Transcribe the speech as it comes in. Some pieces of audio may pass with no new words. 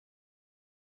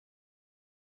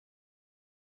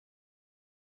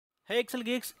Hey Excel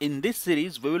geeks, in this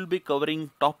series we will be covering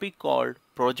topic called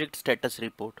project status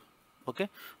report. Okay,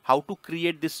 how to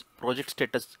create this project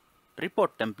status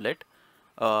report template,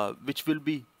 which will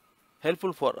be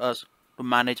helpful for us to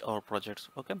manage our projects.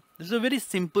 Okay, this is a very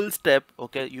simple step.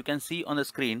 Okay, you can see on the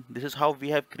screen. This is how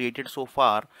we have created so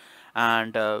far,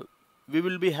 and we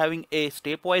will be having a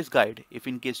stepwise guide. If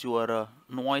in case you are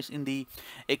novice in the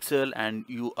Excel and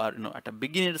you are at a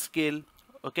beginner scale.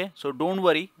 Okay, so don't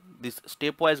worry, this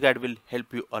stepwise guide will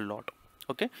help you a lot.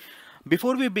 Okay,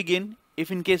 before we begin,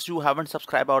 if in case you haven't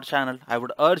subscribed our channel, I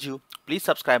would urge you please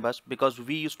subscribe us, because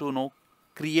we used to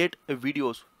create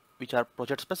videos which are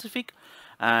project specific,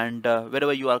 and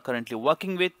wherever you are currently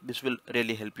working with, this will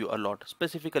really help you a lot,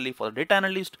 specifically for data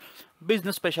analyst,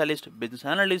 business specialist, business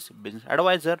analyst, business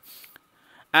advisor,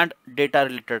 and data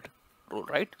related role,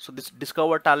 right? So this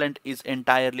discover talent is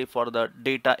entirely for the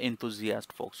data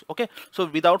enthusiast folks. Okay, so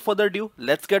without further ado,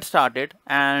 let's get started.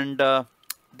 And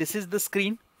this is the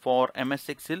screen for MS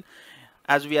Excel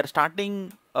as we are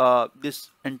starting this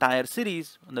entire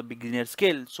series on the beginner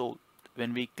scale. So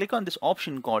when we click on this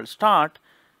option called start,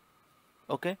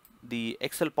 okay, the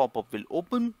Excel pop-up will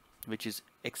open, which is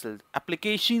Excel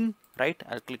application, right?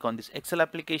 I'll click on this Excel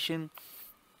application,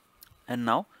 and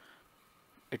now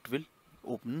it will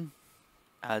open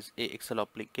as a Excel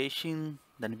application.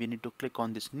 Then we need to click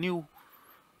on this new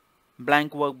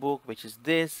blank workbook, which is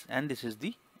this, and this is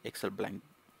the Excel blank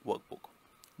workbook.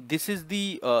 This is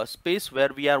the space where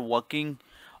we are working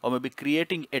or maybe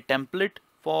creating a template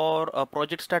for a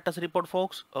project status report,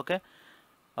 folks. Okay,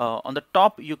 on the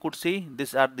top you could see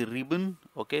these are the ribbon.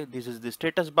 Okay, this is the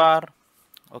status bar.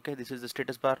 Okay, this is the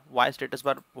status bar. Why status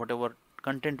bar? Whatever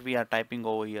content we are typing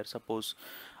over here. Suppose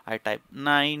I type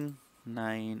 9.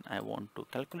 I want to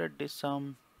calculate this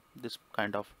sum. This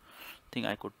kind of thing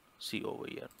I could see over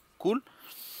here. Cool.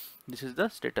 This is the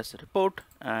status report,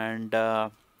 and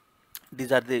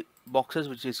these are the boxes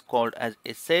which is called as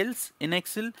a cells in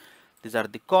Excel. These are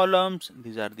the columns.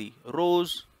 These are the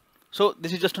rows. So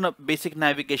this is just on a basic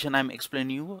navigation I'm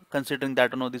explaining you, considering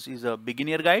that this is a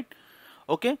beginner guide.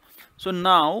 Okay, so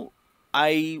now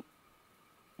I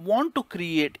want to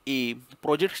create a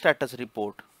project status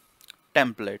report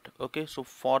template. Okay, so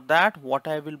for that, what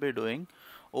I will be doing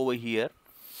over here,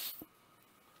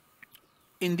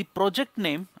 in the project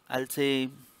name, I'll say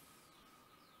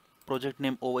project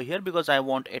name over here, because I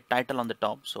want a title on the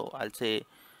top. So I'll say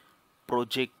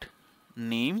project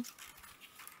name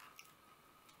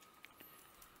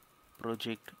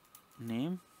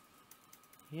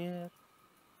here.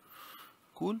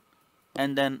 Cool.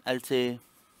 And then I'll say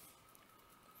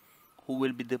who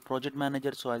will be the project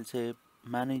manager. So I'll say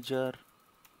manager.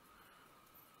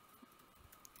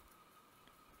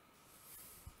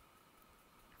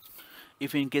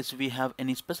 If in case we have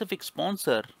any specific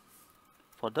sponsor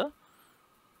for the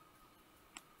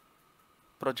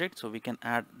project, so we can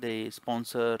add the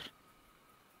sponsor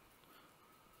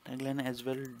tagline as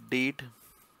well, date,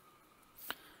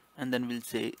 and then we'll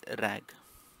say rag,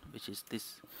 which is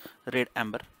this red,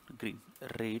 amber, green,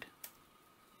 red,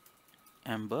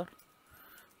 amber,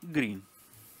 green.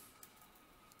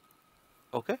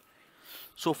 Okay,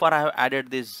 so far I have added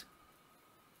this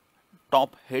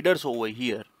top headers over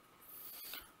here.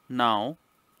 Now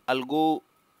I'll go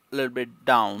a little bit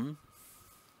down.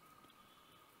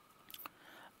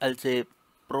 I'll say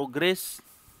progress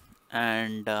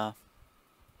and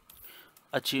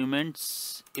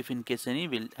achievements. If in case any,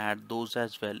 we'll add those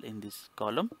as well in this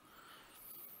column.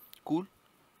 Cool.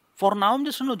 For now, I'm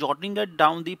just jotting it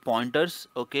down the pointers,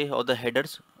 okay, or the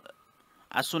headers.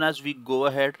 As soon as we go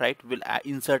ahead, right, we'll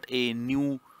insert a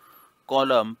new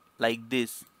column like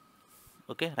this.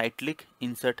 Okay, right click,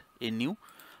 insert a new.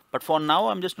 But for now,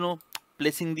 I'm just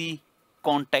placing the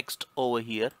context over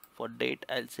here. For date,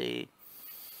 I'll say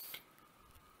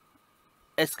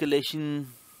escalation,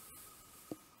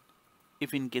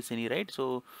 if in case any, right?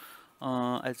 So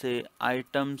I'll say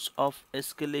items of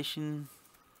escalation,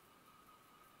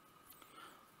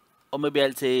 or maybe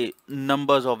I'll say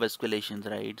numbers of escalations,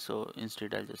 right? So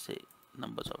instead I'll just say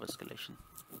numbers of escalation.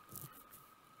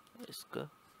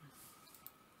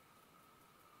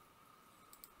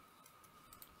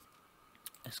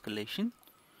 Escalation.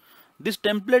 This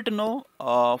template,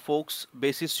 folks,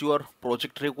 basis your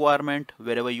project requirement,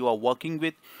 wherever you are working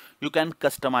with, you can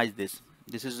customize this.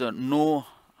 This is no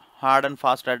hard and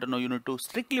fast, right? You need to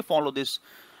strictly follow this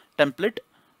template,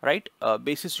 right?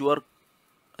 Basis your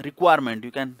requirement,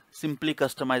 you can simply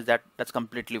customize that. That's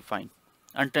completely fine,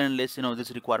 until unless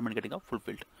this requirement getting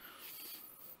fulfilled.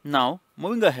 Now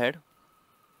moving ahead,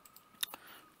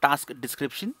 task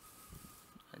description.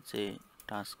 Let's say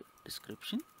task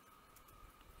description.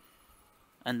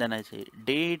 and then I say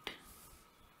date,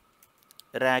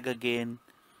 rag again.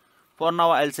 For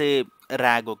now I'll say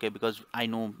rag, okay, because I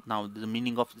know now the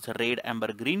meaning of this red,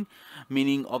 amber, green.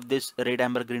 Meaning of this red,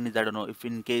 amber, green is, I don't know, if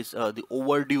in case the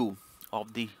overdue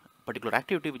of the particular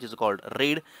activity, which is called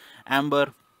red,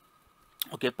 amber,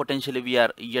 okay, potentially we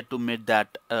are yet to meet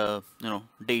that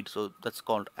date, so that's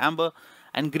called amber.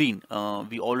 And green,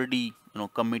 we already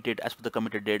committed, as per the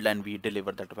committed deadline we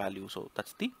deliver that value, so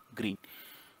that's the green.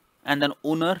 And then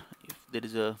owner, if there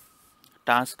is a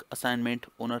task assignment,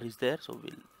 owner is there, so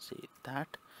we'll say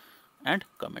that. And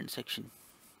comment section.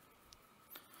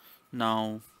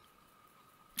 Now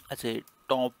I say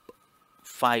top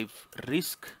 5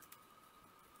 risk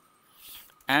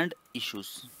and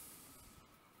issues.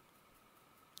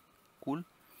 Cool.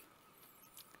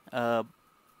 And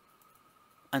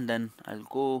then I'll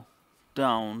go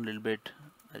down a little bit.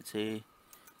 I'll say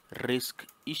risk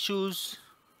issues,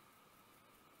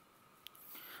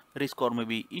 risk or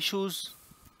maybe issues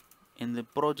in the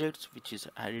projects which is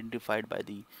identified by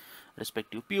the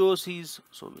respective POCs,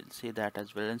 so we'll say that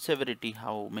as well. And severity,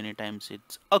 how many times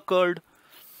it's occurred.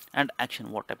 And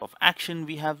action, what type of action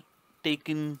we have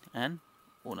taken. And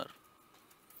owner.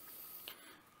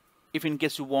 If in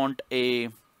case you want any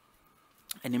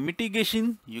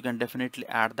mitigation, you can definitely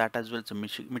add that as well. It's a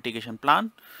mitigation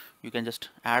plan, you can just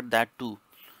add that too.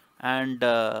 And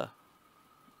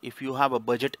if you have a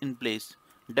budget in place,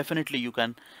 definitely you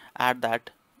can add that.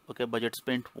 Okay, budget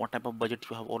spent, what type of budget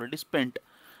you have already spent,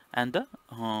 and the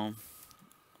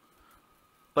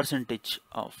percentage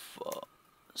of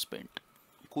spent.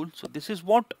 Cool. So this is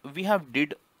what we have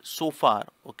did so far.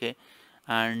 Okay,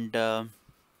 and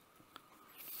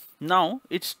now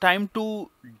it's time to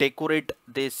decorate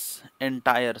this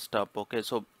entire stuff. Okay,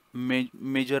 so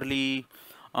majorly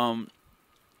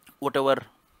whatever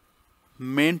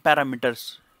main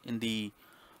parameters in the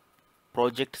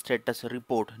project status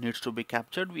report needs to be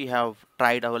captured. We have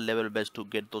tried our level best to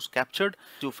get those captured.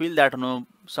 If you feel that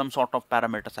some sort of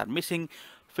parameters are missing,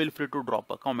 feel free to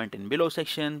drop a comment in below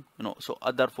section, so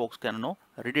other folks can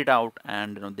read it out,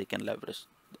 and they can leverage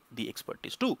the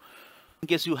expertise too. In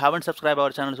case you haven't subscribed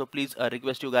our channel, so please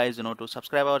request you guys to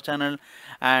subscribe our channel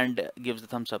and give the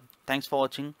thumbs up. Thanks for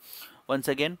watching once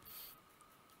again.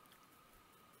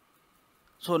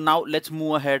 So now let's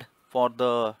move ahead for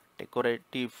the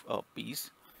decorative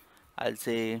piece. I'll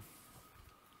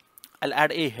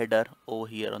add a header over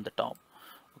here on the top.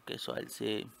 Okay, so I'll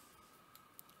say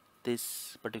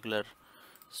this particular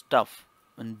stuff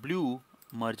in blue,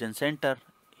 merge and center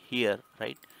here,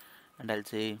 right? And I'll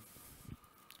say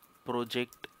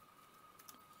project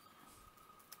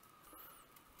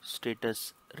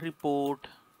status report.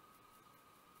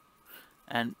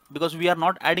 And because we are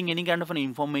not adding any kind of an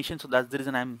information, so that's the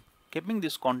reason I'm keeping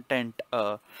this content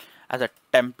as a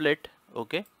template.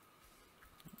 Okay,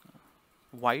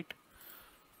 white,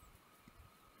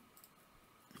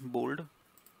 bold,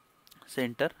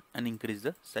 center, and increase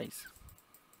the size.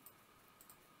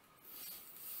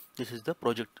 This is the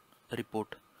project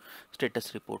report,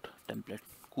 status report template.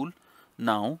 Cool.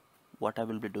 Now what I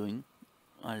will be doing,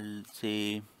 I'll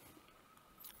say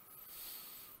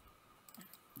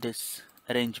this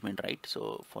arrangement, right?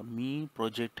 So for me,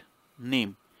 project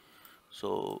name,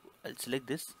 so I'll select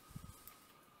this,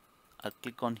 I'll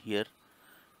click on here,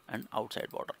 and outside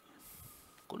border.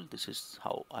 Cool. This is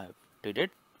how I've did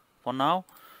it. For now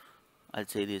I'll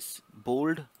say this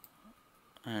bold,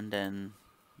 and then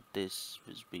this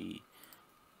will be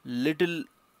little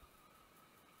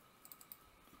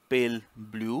pale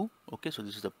blue. Okay, so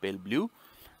this is the pale blue.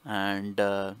 And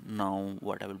now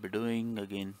what I will be doing,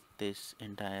 again this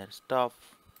entire stuff,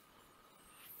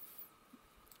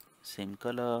 same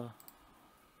color,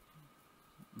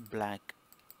 black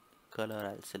color,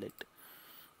 I'll select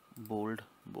bold.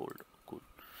 Cool.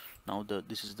 Now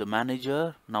this is the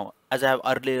manager. Now as I have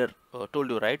earlier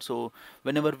told you, right, so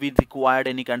whenever we required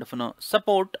any kind of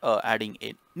support, adding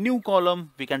a new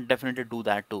column, we can definitely do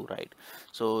that too, right?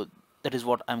 So that is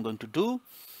what I'm going to do.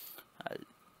 I'll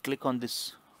click on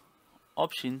this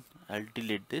option, I'll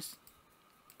delete this.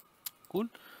 Cool.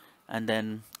 And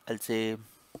then I'll say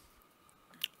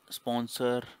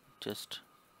sponsor, just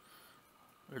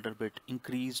a little bit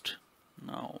increased.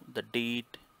 Now the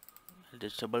date, I'll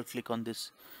just double click on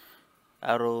this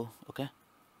arrow. Okay,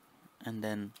 and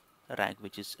then rag,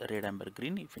 which is red, amber,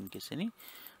 green, if in case any,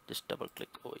 just double click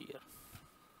over here.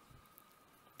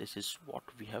 This is what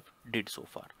we have did so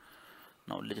far.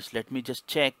 Now let me just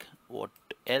check what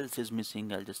else is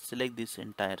missing. I'll just select this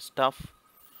entire stuff,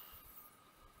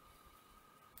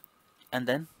 and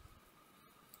then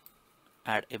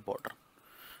add a border.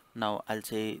 Now I'll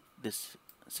say this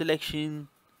selection,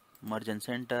 merge and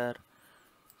center,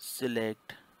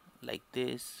 select like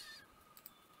this,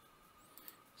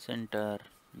 center,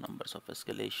 numbers of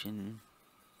escalation.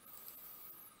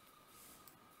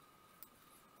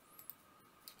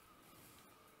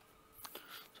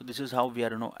 So this is how we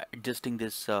are adjusting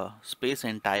this space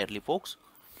entirely, folks.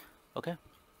 Okay,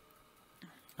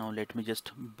 now let me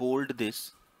just bold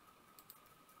this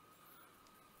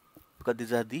because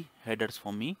these are the headers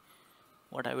for me.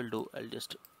 What I will do, I'll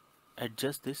just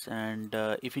adjust this, and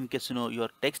if in case your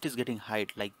text is getting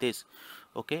height like this,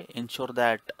 okay, ensure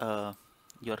that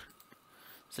you're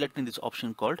selecting this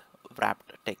option called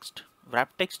wrapped text.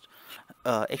 Wrapped text,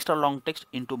 extra long text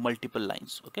into multiple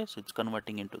lines. Okay, so it's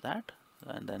converting into that,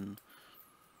 and then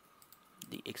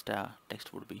the extra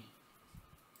text would be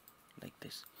like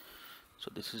this. So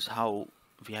this is how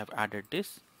we have added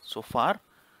this so far,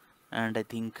 and I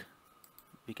think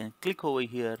we can click over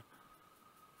here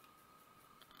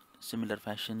similar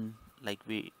fashion like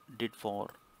we did for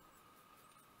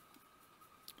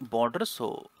border.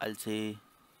 So I'll say,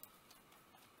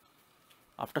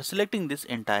 after selecting this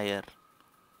entire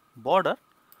border,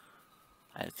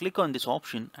 I'll click on this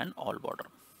option and all border.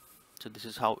 So this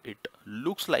is how it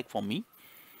looks like for me.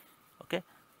 Okay,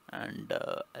 and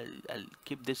I'll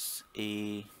keep this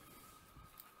a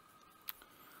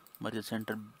merge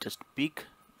center just big,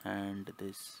 and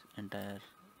this entire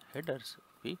headers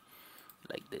be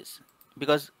like this,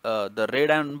 because the red,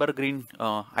 amber, green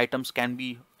items can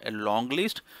be a long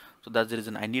list. So that's the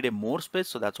reason I need a more space.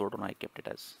 So that's what I kept it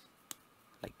as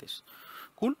like this.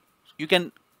 Cool. You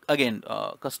can again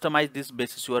customize this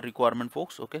basis your requirement,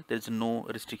 folks. Okay, there's no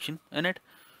restriction in it.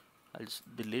 I'll just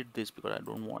delete this because I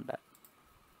don't want that.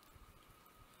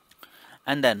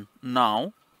 And then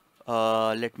now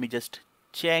let me just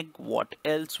check what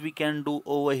else we can do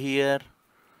over here.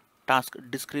 Task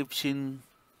description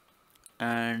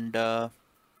and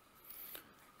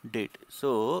date.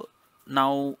 So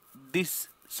now this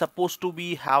supposed to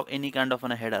be have any kind of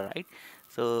a header, right?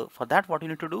 So for that, what you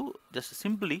need to do, just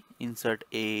simply insert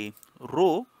a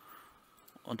row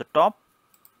on the top.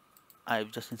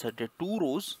 I've just inserted 2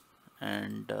 rows,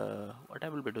 and what I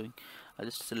will be doing, I'll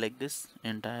just select this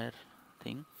entire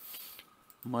thing,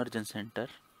 merge and center.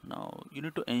 Now you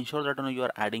need to ensure that you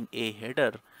are adding a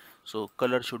header, so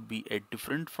color should be a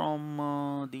different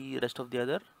from the rest of the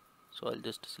other. So I'll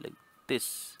just select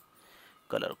this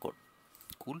color code.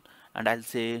 Cool. And I'll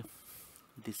say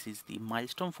this is the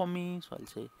milestone for me, so I'll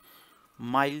say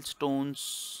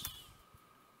milestones.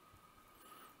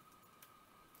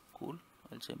 Cool.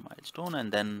 I'll say milestone,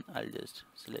 and then I'll just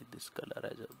select this color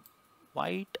as a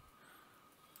white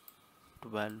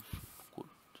 12. Cool.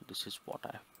 So this is what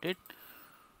I did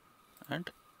and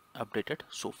updated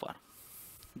so far.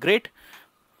 Great.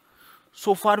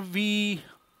 So far we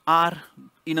are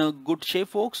in a good shape,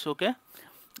 folks. Okay,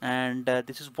 and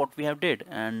this is what we have did.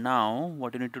 And now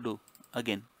what you need to do,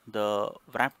 again, the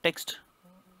wrap text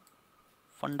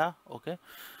funda. Okay,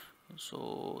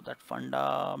 so that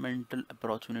fundamental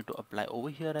approach we need to apply over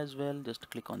here as well. Just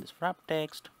click on this wrap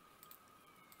text.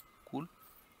 Cool.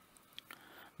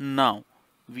 Now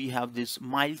we have this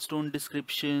milestone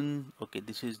description. Okay,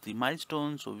 this is the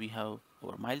milestone, so we have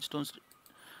our milestones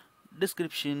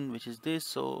description, which is this.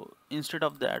 So instead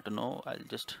of that, I'll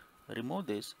just remove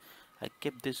this. I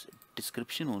kept this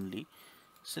description only.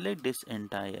 Select this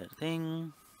entire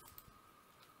thing,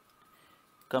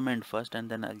 comment first, and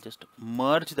then I'll just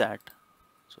merge that,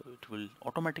 so it will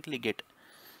automatically get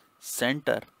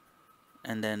center,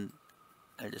 and then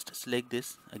I'll just select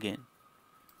this again,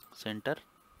 center,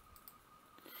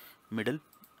 middle,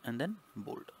 and then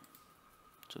bold.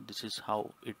 So this is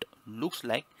how it looks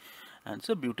like, and it's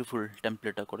a beautiful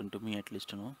template according to me, at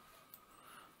least.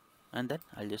 And then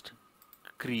I'll just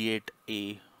create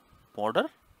a border.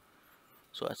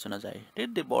 So as soon as I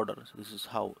did the border, so this is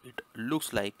how it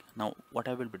looks like. Now what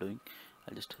I will be doing,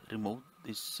 I'll just remove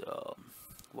this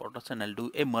borders, and I'll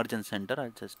do a merge and center.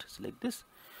 I'll just select this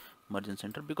merge and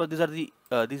center, because these are the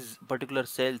these particular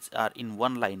cells are in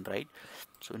one line, right?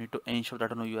 So you need to ensure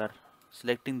that you are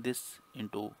selecting this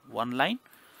into one line.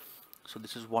 So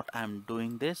this is what I'm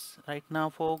doing this right now,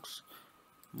 folks.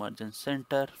 Merge and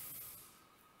center.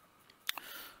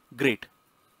 Great.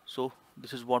 So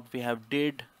this is what we have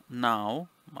did. Now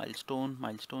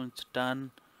milestone's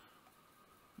done.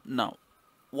 Now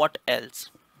what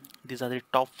else? These are the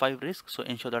top 5 risks, so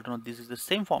ensure that this is the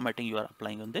same formatting you are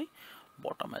applying on the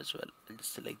bottom as well. I'll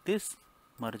just select this,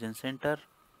 merge and center,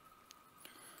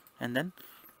 and then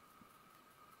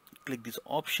click this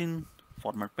option,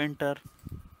 format painter,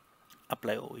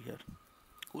 apply over here.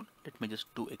 Cool. Let me just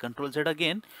do a Control Z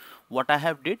again. What I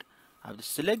have did, I have to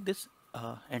select this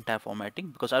entire formatting,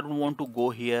 because I don't want to go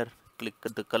here, click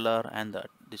the color and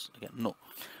this again. No,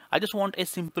 I just want a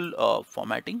simple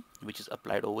formatting which is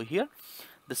applied over here.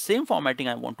 The same formatting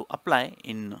I want to apply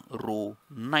in row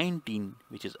 19,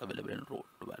 which is available in row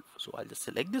 12. So I'll just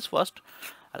select this first.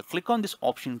 I'll click on this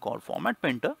option called Format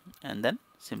Painter and then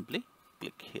simply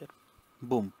click here.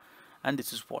 Boom. And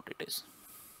this is what it is.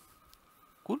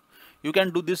 Cool. You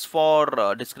can do this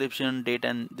for description, date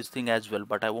and this thing as well,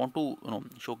 but I want to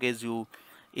showcase you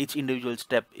each individual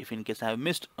step. If in case I have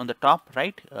missed on the top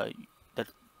right, that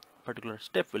particular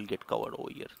step will get covered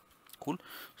over here. Cool.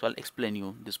 So I'll explain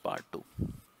you this part too.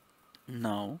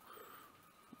 Now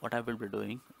what I will be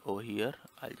doing over here,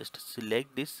 I'll just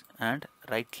select this and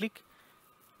right click,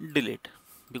 delete,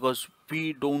 because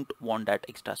we don't want that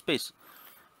extra space.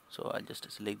 So I'll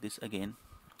just select this again,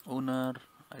 owner.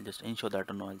 I'll just ensure that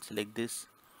I'll select this,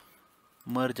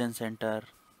 merge and center.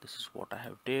 This is what I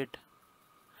have did,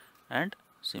 and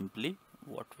simply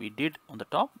what we did on the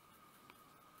top,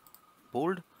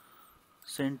 bold,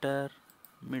 center,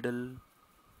 middle,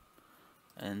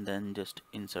 and then just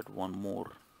insert one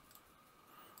more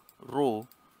row.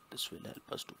 This will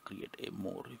help us to create a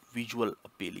more visual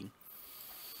appealing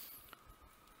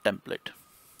template.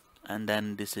 And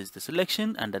then this is the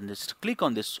selection, and then just click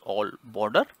on this all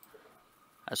border.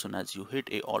 As soon as you hit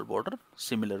a all border,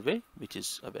 similar way which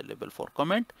is available for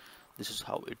comment, this is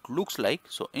how it looks like.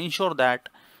 So ensure that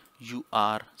you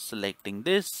are selecting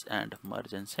this and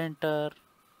merge and center,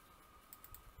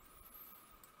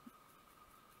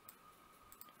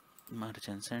 merge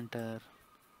and center,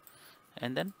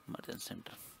 and then merge and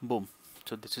center. Boom.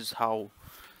 So this is how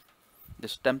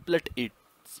this template it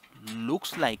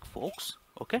looks like, folks.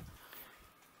 Okay,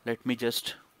 let me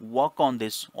just work on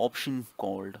this option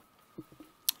called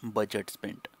budget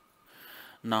spent.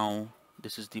 Now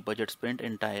this is the budget spent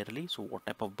entirely. So what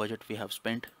type of budget we have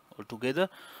spent altogether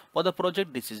for the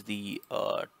project? This is the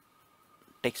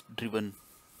text driven,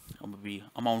 or maybe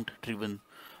amount driven,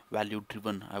 value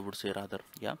driven, I would say rather.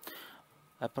 Yeah,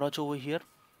 approach over here.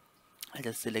 I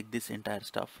just select this entire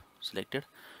stuff, selected,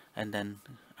 and then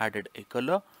added a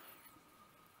color.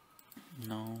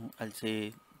 Now I'll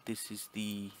say this is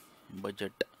the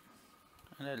budget,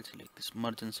 and I'll select this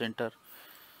merge and center.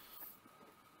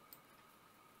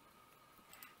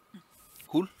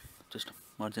 Cool. Just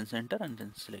merge and center and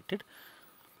then select it,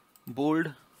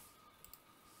 bold,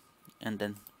 and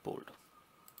then bold.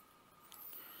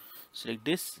 Select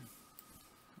this,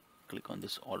 click on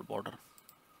this all border.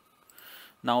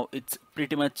 Now it's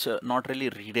pretty much not really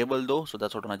readable though, so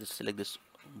that's what I just select this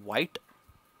white.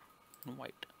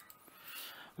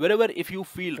 Wherever if you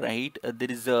feel right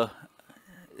there is a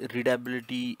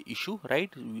readability issue,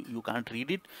 right, you can't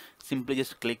read it, simply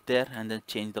just click there and then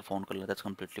change the font color. That's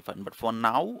completely fine. But for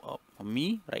now, for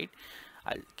me, right,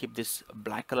 I'll keep this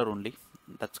black color only.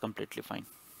 That's completely fine.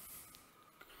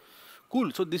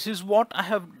 Cool. So this is what I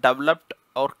have developed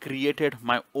or created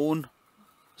my own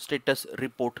status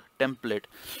report template,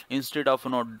 instead of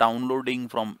downloading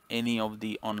from any of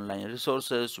the online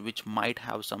resources which might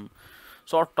have some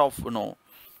sort of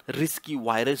risky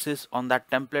viruses on that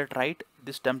template, right?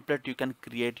 This template you can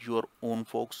create your own,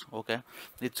 folks. Okay,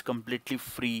 it's completely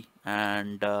free,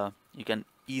 and you can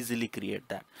easily create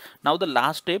that. Now the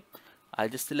last step, I'll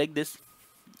just select this,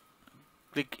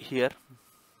 click here,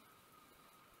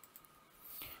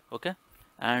 okay,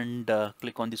 and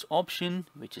click on this option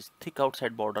which is thick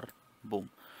outside border. Boom.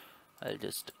 I'll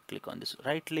just click on this,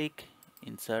 right click,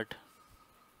 insert.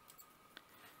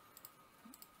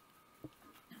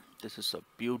 This is a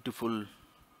beautiful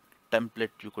template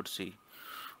you could see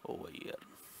over here.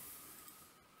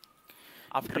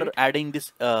 After adding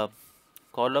this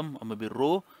column or maybe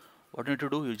row, what you need to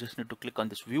do, you just need to click on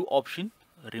this view option,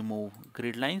 remove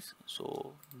grid lines.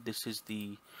 So this is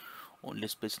the only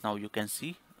space now you can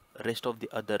see. Rest of the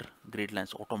other grid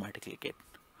lines automatically get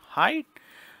hide,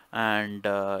 and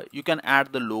you can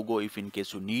add the logo if in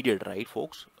case you need it, right,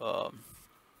 folks?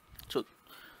 So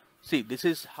see, this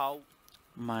is how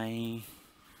my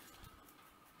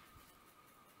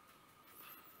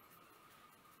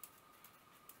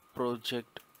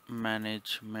project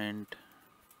management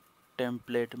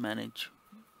template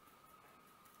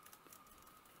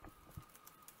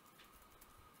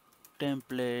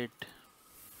template.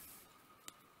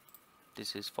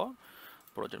 This is for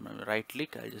project manager. Right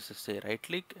click, I'll just say right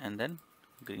click and then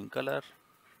green color.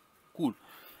 Cool.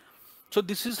 So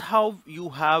this is how you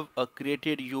have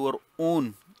created your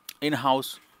own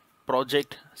in-house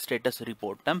project status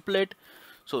report template.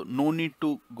 So no need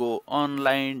to go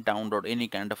online, download any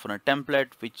kind of a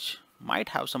template which might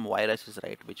have some viruses,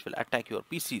 right, which will attack your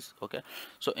PCs. Okay,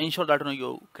 so ensure that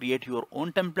you create your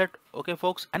own template, okay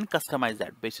folks, and customize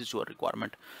that basis your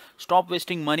requirement. Stop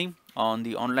wasting money on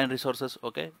the online resources.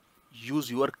 Okay,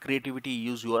 use your creativity,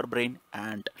 use your brain,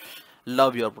 and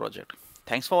love your project.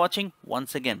 Thanks for watching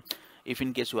once again. If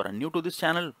in case you are new to this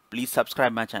channel, please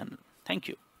subscribe my channel. Thank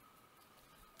you.